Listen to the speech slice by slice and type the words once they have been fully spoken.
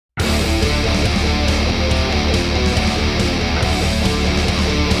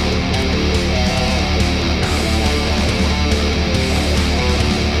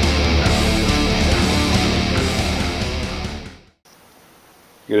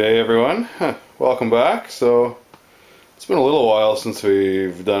G'day everyone, welcome back. So it's been a little while since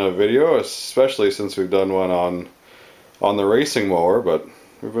we've done a video, especially since we've done one on the racing mower, but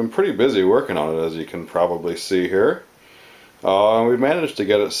we've been pretty busy working on it, as you can probably see here. We managed to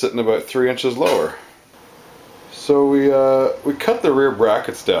get it sitting about 3 inches lower. So we cut the rear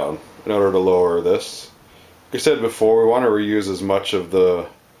brackets down in order to lower this. Like I said before, we want to reuse as much of the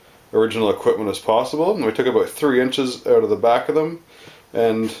original equipment as possible, and we took about 3 inches out of the back of them,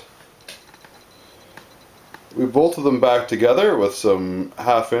 and we bolted them back together with some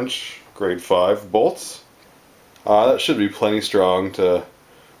 1/2 inch grade 5 bolts. That should be plenty strong to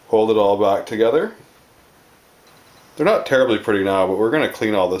hold it all back together. They're not terribly pretty now, but we're going to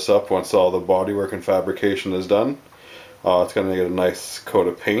clean all this up once all the bodywork and fabrication is done. It's going to get a nice coat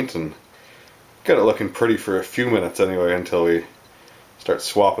of paint and get it looking pretty for a few minutes anyway, until we start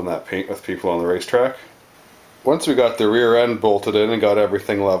swapping that paint with people on the racetrack. Once we got the rear end bolted in and got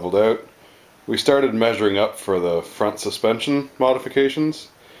everything leveled out, we started measuring up for the front suspension modifications.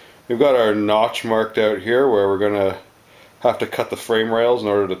 We've got our notch marked out here where we're going to have to cut the frame rails in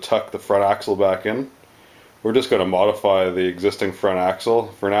order to tuck the front axle back in. We're just going to modify the existing front axle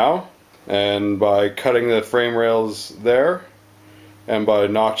for now, and by cutting the frame rails there and by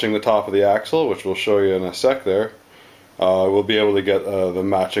notching the top of the axle, which we'll show you in a sec there, we'll be able to get the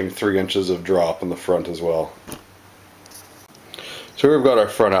matching 3 inches of drop in the front as well. So we've got our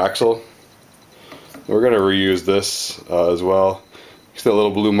front axle. We're going to reuse this as well. See that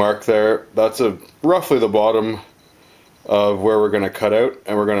little blue mark there? That's roughly the bottom of where we're going to cut out,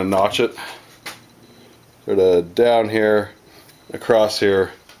 and we're going to notch it sort of down here, across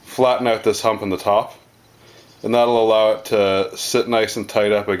here, flatten out this hump in the top, and that'll allow it to sit nice and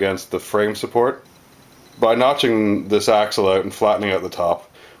tight up against the frame support. By notching this axle out and flattening out the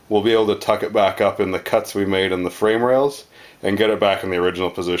top, we'll be able to tuck it back up in the cuts we made in the frame rails and get it back in the original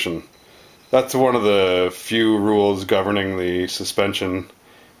position. That's one of the few rules governing the suspension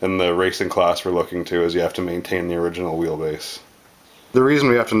in the racing class we're looking to, is you have to maintain the original wheelbase. The reason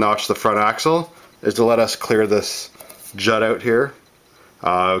we have to notch the front axle is to let us clear this jut out here.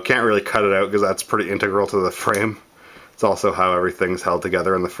 We can't really cut it out because that's pretty integral to the frame. It's also how everything's held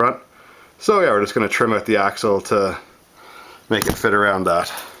together in the front. So yeah, we're just going to trim out the axle to make it fit around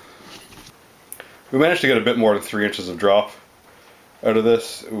that. We managed to get a bit more than 3 inches of drop out of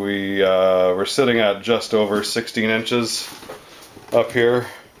this. We're sitting at just over 16 inches up here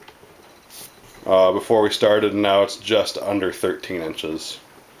before we started, and now it's just under 13 inches.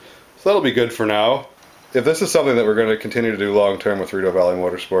 So that'll be good for now. If this is something that we're going to continue to do long term with Rideau Valley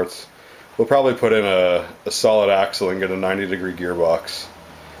Motorsports, we'll probably put in a solid axle and get a 90-degree gearbox.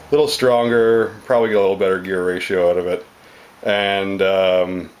 A little stronger, probably get a little better gear ratio out of it, and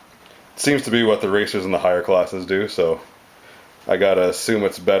it seems to be what the racers in the higher classes do, so I gotta assume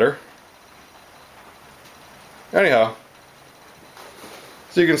it's better. Anyhow,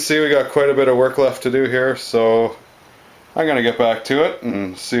 so you can see we got quite a bit of work left to do here, so I'm gonna get back to it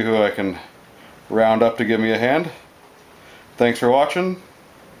and see who I can round up to give me a hand. Thanks for watching.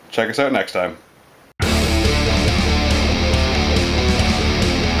 Check us out next time.